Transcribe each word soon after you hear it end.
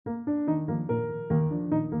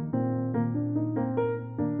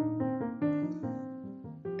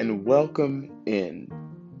Welcome in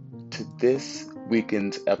to this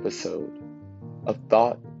weekend's episode of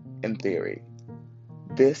Thought and Theory.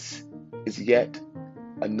 This is yet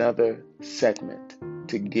another segment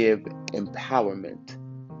to give empowerment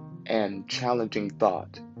and challenging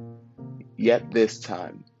thought, yet this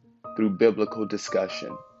time through biblical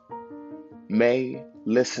discussion. May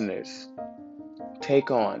listeners take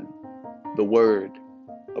on the Word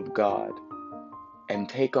of God and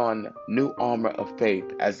take on new armor of faith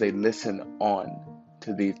as they listen on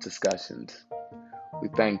to these discussions. We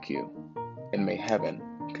thank you, and may heaven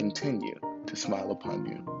continue to smile upon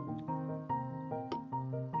you.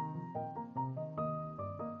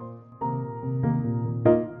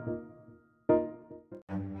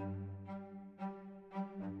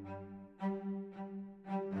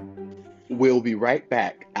 We'll be right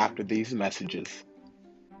back after these messages.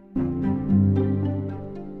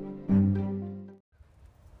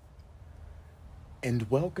 And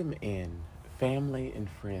welcome in, family and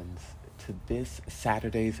friends, to this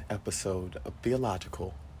Saturday's episode of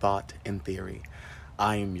Theological Thought and Theory.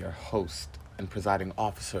 I am your host and presiding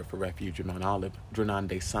officer for Refuge in Mount Olive,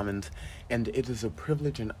 Drenande Summons, and it is a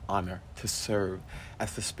privilege and honor to serve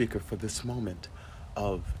as the speaker for this moment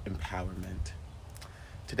of empowerment.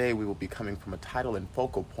 Today we will be coming from a title and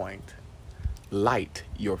focal point, Light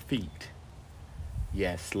Your Feet.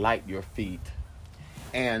 Yes, light your feet.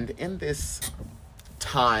 And in this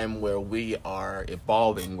time where we are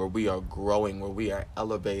evolving, where we are growing, where we are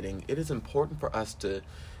elevating, it is important for us to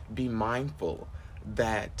be mindful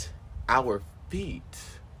that our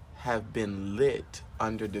feet have been lit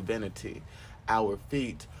under divinity. Our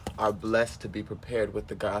feet are blessed to be prepared with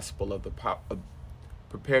the gospel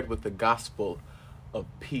of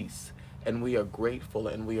peace, and we are grateful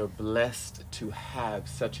and we are blessed to have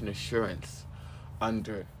such an assurance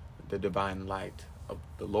under the divine light of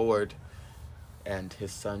the Lord and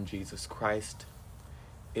his son Jesus Christ.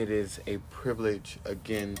 It is a privilege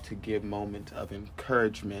again to give moment of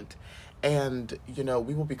encouragement, and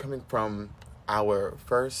we will be coming from our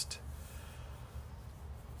first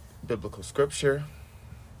biblical scripture,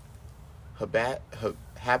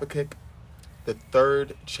 Habakkuk, the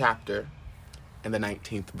 3rd chapter and the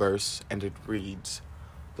 19th verse, and it reads,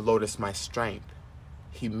 "The Lord is my strength.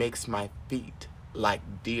 He makes my feet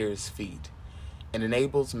like deer's feet and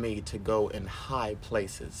enables me to go in high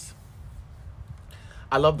places."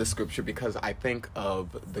 I love this scripture because I think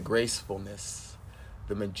of the gracefulness,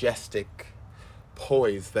 the majestic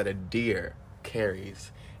poise that a deer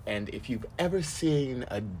carries. And if you've ever seen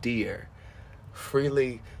a deer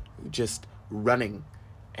freely just running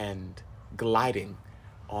and gliding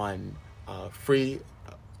on free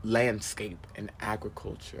landscape and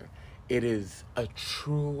agriculture, it is a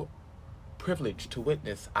true privilege to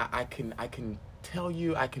witness. I can tell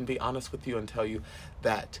you, I can be honest with you and tell you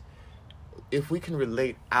that if we can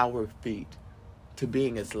relate our feet to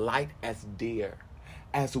being as light as deer,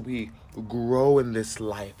 as we grow in this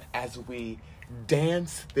life, as we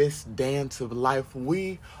dance this dance of life,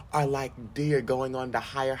 we are like deer going on to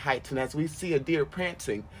higher heights. And as we see a deer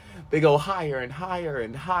prancing, they go higher and higher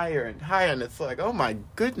and higher and higher. And it's like, oh my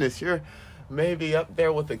goodness, you're maybe up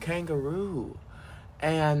there with a kangaroo.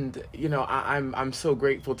 And, I'm so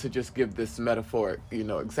grateful to just give this metaphoric,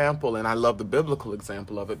 example. And I love the biblical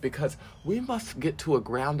example of it, because we must get to a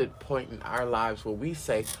grounded point in our lives where we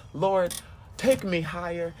say, Lord, take me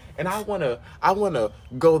higher. And I want to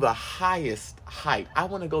go the highest height. I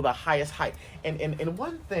want to go the highest height. And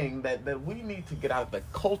one thing that we need to get out of the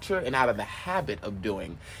culture and out of the habit of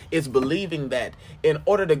doing is believing that in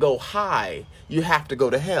order to go high, you have to go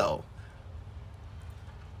to hell.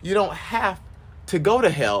 You don't have to go to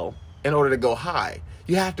hell in order to go high.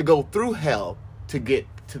 You have to go through hell to get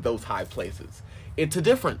to those high places. It's a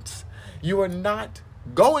difference. You are not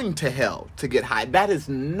going to hell to get high. That is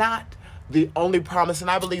not the only promise,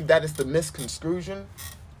 and I believe that is the misconstruction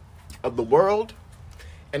of the world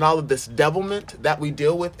and all of this devilment that we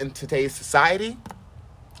deal with in today's society.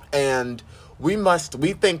 And we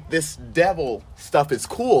think this devil stuff is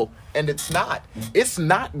cool, and it's not. It's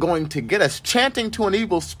not going to get us. Chanting to an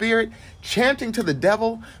evil spirit, chanting to the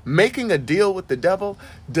devil, making a deal with the devil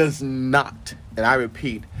does not, and I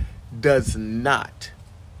repeat, does not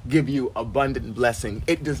give you abundant blessing.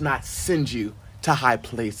 It does not send you to high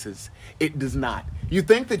places. It does not. You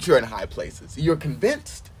think that you're in high places. You're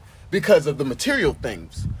convinced because of the material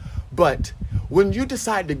things. But when you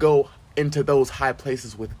decide to go into those high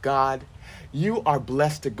places with God, you are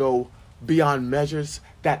blessed to go beyond measures,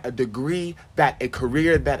 that a degree, that a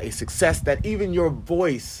career, that a success, that even your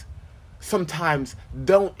voice sometimes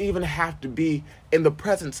don't even have to be in the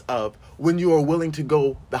presence of when you are willing to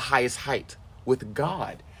go the highest height with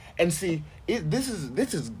God. And see, this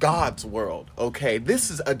is God's world, okay?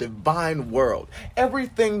 This is a divine world.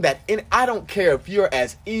 Everything I don't care if you're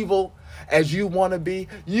as evil as you want to be,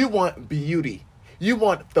 you want beauty. You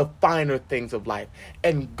want the finer things of life.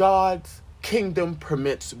 And God's kingdom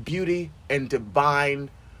permits beauty and divine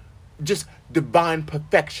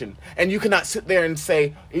perfection. And you cannot sit there and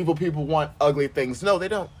say evil people want ugly things. No, they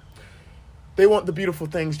don't. They want the beautiful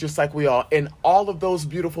things just like we all. And all of those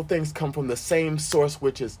beautiful things come from the same source,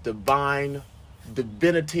 which is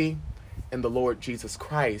divinity in the Lord Jesus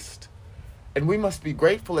Christ. And we must be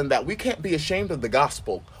grateful in that. We can't be ashamed of the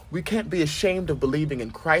gospel. We can't be ashamed of believing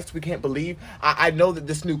in Christ. We can't believe. I know that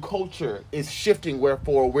this new culture is shifting,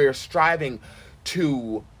 wherefore we're striving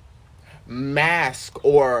to mask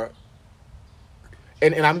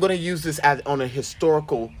and I'm going to use this as on a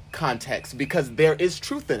historical context because there is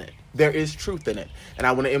truth in it. There is truth in it. And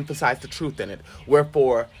I want to emphasize the truth in it.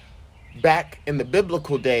 Wherefore, back in the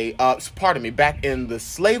biblical day, back in the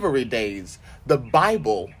slavery days, the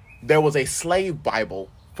Bible, there was a slave Bible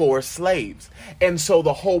for slaves. And so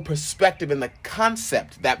the whole perspective and the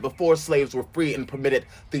concept that before slaves were free and permitted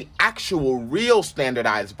the actual real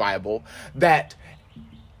standardized Bible, that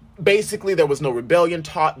basically there was no rebellion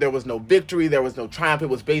taught, there was no victory, there was no triumph. It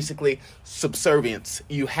was basically subservience.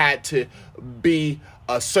 You had to be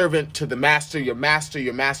a servant to the master, your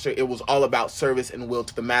master. It was all about service and will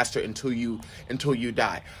to the master until you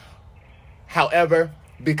die. However,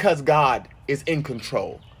 because God is in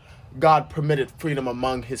control, God permitted freedom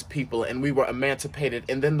among his people and we were emancipated.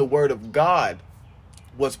 And then the word of God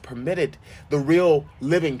was permitted. The real,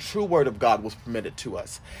 living, true word of God was permitted to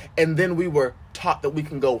us. And then we were taught that we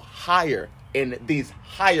can go higher in these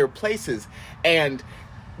higher places. And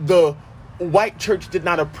the white church did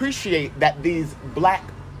not appreciate that these black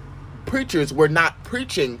preachers were not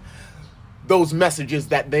preaching those messages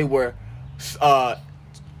that they were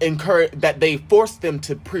that they forced them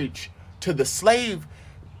to preach to the slave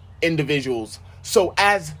individuals. So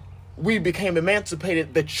as we became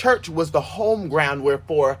emancipated, the church was the home ground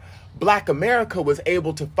wherefore Black America was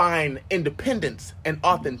able to find independence and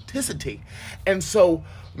authenticity. And so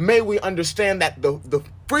may we understand that the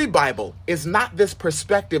free Bible is not this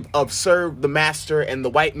perspective of serve the master and the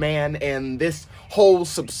white man and this whole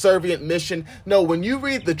subservient mission. No, when you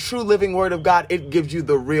read the true living word of God, it gives you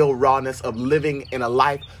the real rawness of living in a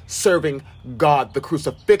life serving God, the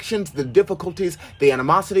crucifixions, the difficulties, the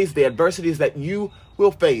animosities, the adversities that you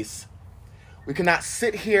will face. We cannot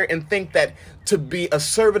sit here and think that to be a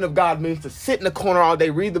servant of God means to sit in the corner all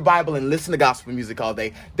day, read the Bible, and listen to gospel music all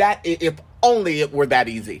day. That, if only it were that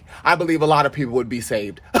easy, I believe a lot of people would be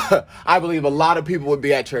saved. I believe a lot of people would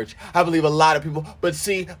be at church. I believe a lot of people. But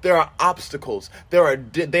see, there are obstacles. There are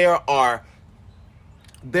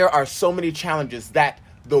so many challenges that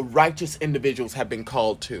the righteous individuals have been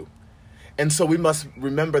called to. And so we must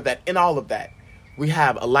remember that in all of that, we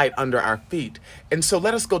have a light under our feet. And so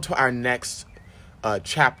let us go to our next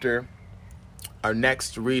chapter, our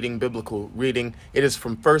next reading, biblical reading. It is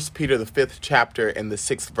from 1 Peter, the 5th chapter and the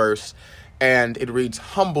 6th verse. And it reads,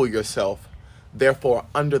 "Humble yourself, therefore,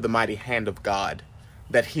 under the mighty hand of God,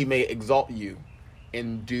 that he may exalt you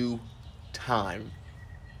in due time."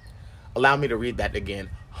 Allow me to read that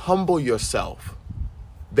again. Humble yourself,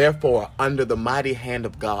 therefore, under the mighty hand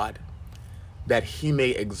of God, that he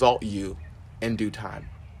may exalt you in due time.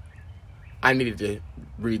 I needed to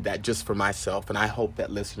read that just for myself, and I hope that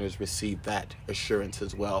listeners receive that assurance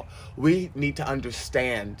as well. We need to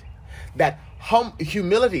understand that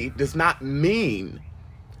humility does not mean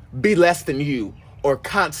be less than you or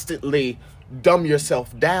constantly dumb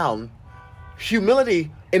yourself down.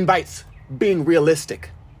 Humility invites being realistic.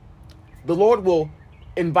 The Lord will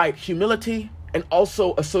invite humility and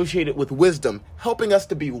also associate it with wisdom, helping us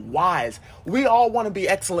to be wise. We all want to be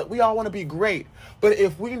excellent. We all want to be great. But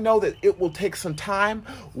if we know that it will take some time,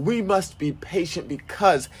 we must be patient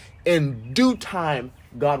because in due time,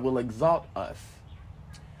 God will exalt us.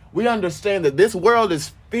 We understand that this world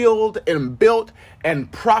is filled and built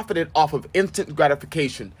and profited off of instant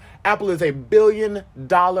gratification. Apple is a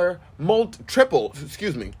billion-dollar,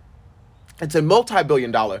 it's a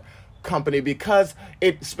multi-billion-dollar company because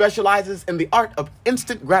it specializes in the art of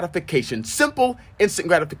instant gratification, simple instant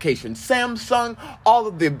gratification. Samsung, all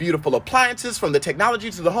of the beautiful appliances, from the technology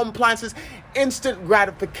to the home appliances, instant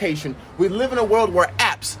gratification. We live in a world where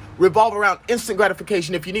apps revolve around instant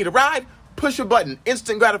gratification. If you need a ride, push a button,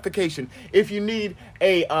 instant gratification. If you need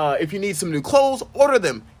some new clothes, order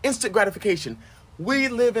them, instant gratification. We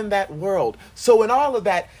live in that world. So in all of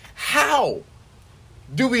that, how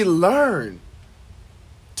do we learn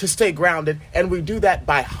to stay grounded. And we do that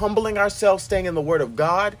by humbling ourselves, staying in the Word of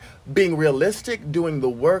God, being realistic, doing the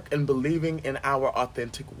work, and believing in our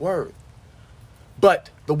authentic worth. But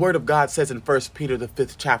the Word of God says in 1 Peter, the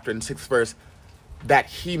 5th chapter and 6th verse, that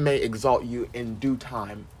he may exalt you in due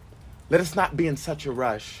time. Let us not be in such a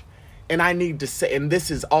rush. And I need to say, and this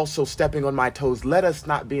is also stepping on my toes, let us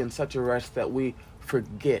not be in such a rush that we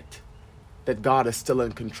forget that God is still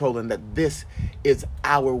in control and that this is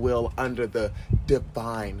our will under the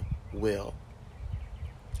divine will.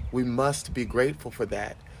 We must be grateful for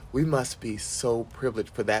that. We must be so privileged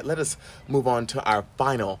for that. Let us move on to our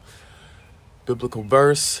final biblical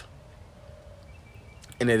verse.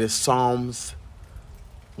 And it is Psalms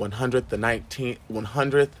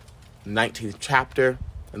 119th chapter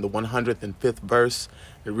and the 105th verse.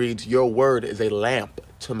 It reads, your word is a lamp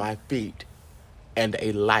to my feet and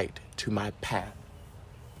a light to my path.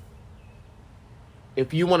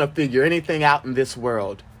 If you want to figure anything out in this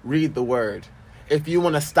world, read the word. If you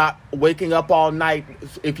want to stop waking up all night,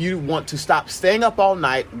 if you want to stop staying up all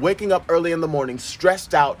night, waking up early in the morning,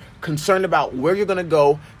 stressed out, concerned about where you're going to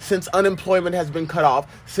go, since unemployment has been cut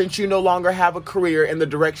off, since you no longer have a career in the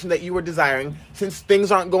direction that you were desiring, since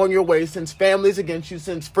things aren't going your way, since family's against you,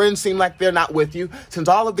 since friends seem like they're not with you, since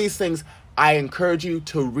all of these things, I encourage you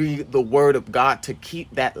to read the Word of God to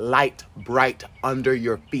keep that light bright under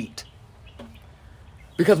your feet.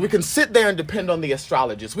 Because we can sit there and depend on the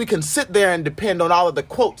astrologers. We can sit there and depend on all of the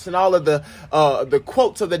quotes and all of the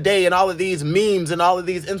quotes of the day and all of these memes and all of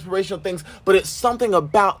these inspirational things. But it's something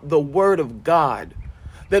about the Word of God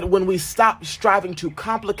that when we stop striving to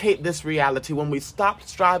complicate this reality, when we stop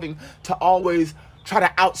striving to always try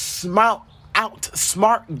to outsmart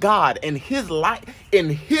God and his light in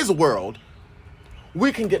his world,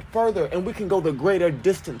 we can get further and we can go the greater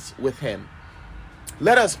distance with him.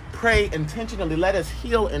 Let us pray intentionally. Let us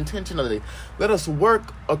heal intentionally. Let us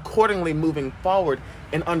work accordingly moving forward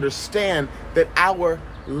and understand that our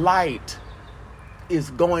light is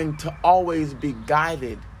going to always be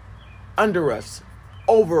guided under us,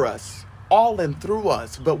 over us, all and through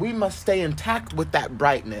us. But we must stay intact with that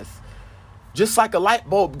brightness. Just like a light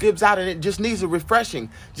bulb gives out and it just needs a refreshing.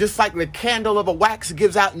 Just like the candle of a wax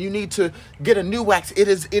gives out and you need to get a new wax. It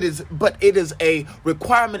is a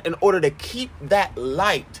requirement in order to keep that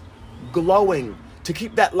light glowing, to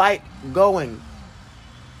keep that light going.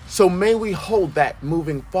 So may we hold that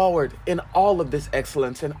moving forward in all of this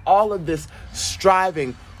excellence and all of this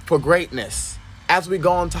striving for greatness. As we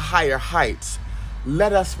go on to higher heights,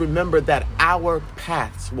 let us remember that our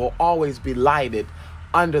paths will always be lighted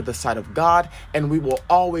under the sight of God, and we will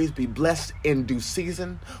always be blessed in due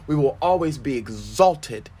season. We will always be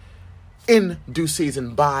exalted in due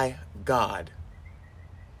season by God.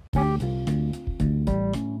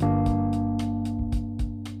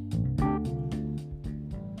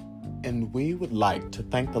 And we would like to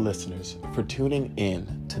thank the listeners for tuning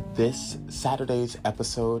in to this Saturday's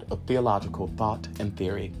episode of Theological Thought and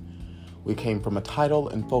Theory. We came from a title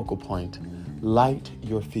and focal point, Light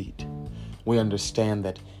Your Feet. We understand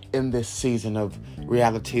that in this season of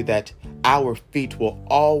reality that our feet will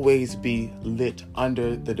always be lit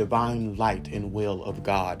under the divine light and will of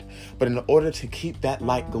God. But in order to keep that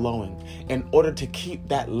light glowing, in order to keep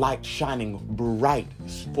that light shining bright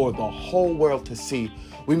for the whole world to see,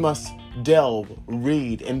 we must delve,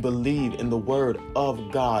 read, and believe in the Word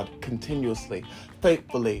of God continuously,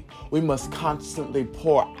 faithfully. We must constantly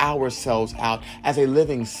pour ourselves out as a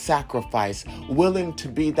living sacrifice, willing to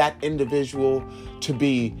be that individual to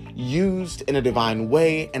be used in a divine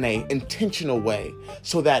way, in an intentional way,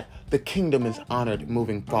 so that the kingdom is honored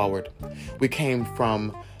moving forward. We came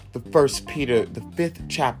from the 1 Peter, the 5th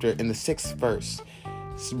chapter, in the 6th verse,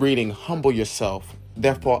 reading, humble yourself,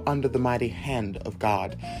 therefore, under the mighty hand of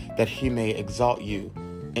God, that he may exalt you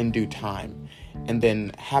in due time. And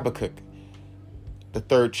then Habakkuk, the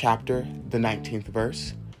 3rd chapter, the 19th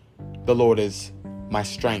verse, the Lord is my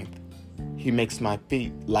strength. He makes my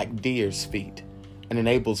feet like deer's feet and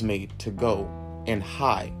enables me to go in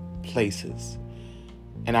high places.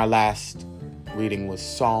 And our last reading was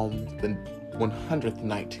Psalm, the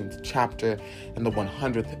 119th chapter and the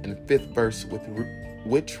 105th verse,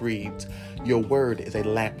 which reads, your word is a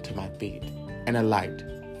lamp to my feet and a light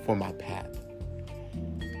for my path.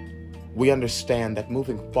 We understand that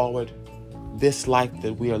moving forward, this life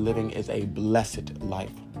that we are living is a blessed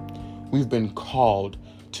life. We've been called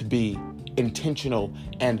to be intentional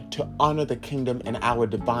and to honor the kingdom and our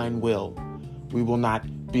divine will. We will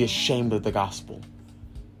not be ashamed of the gospel.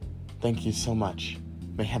 Thank you so much.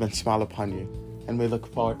 May heaven smile upon you, and we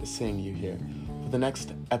look forward to seeing you here for the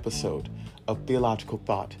next episode of Theological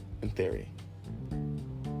Thought and Theory.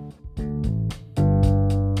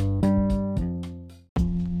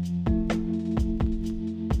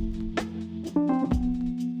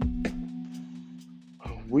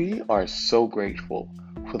 We are so grateful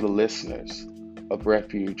for the listeners of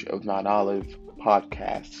Refuge of Mount Olive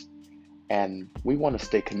podcast, and we want to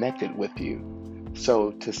stay connected with you. So,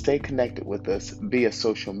 to stay connected with us via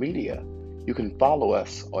social media, you can follow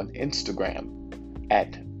us on Instagram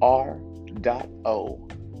at r.o.m.o__.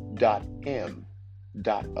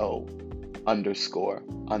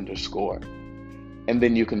 And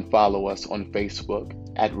then you can follow us on Facebook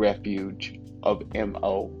at Refuge of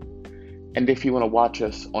MO. And if you want to watch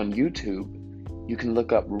us on YouTube, you can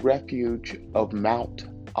look up Refuge of Mount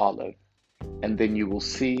Olive, and then you will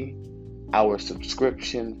see our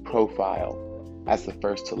subscription profile as the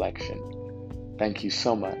first selection. Thank you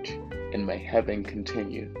so much, and may heaven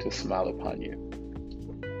continue to smile upon you.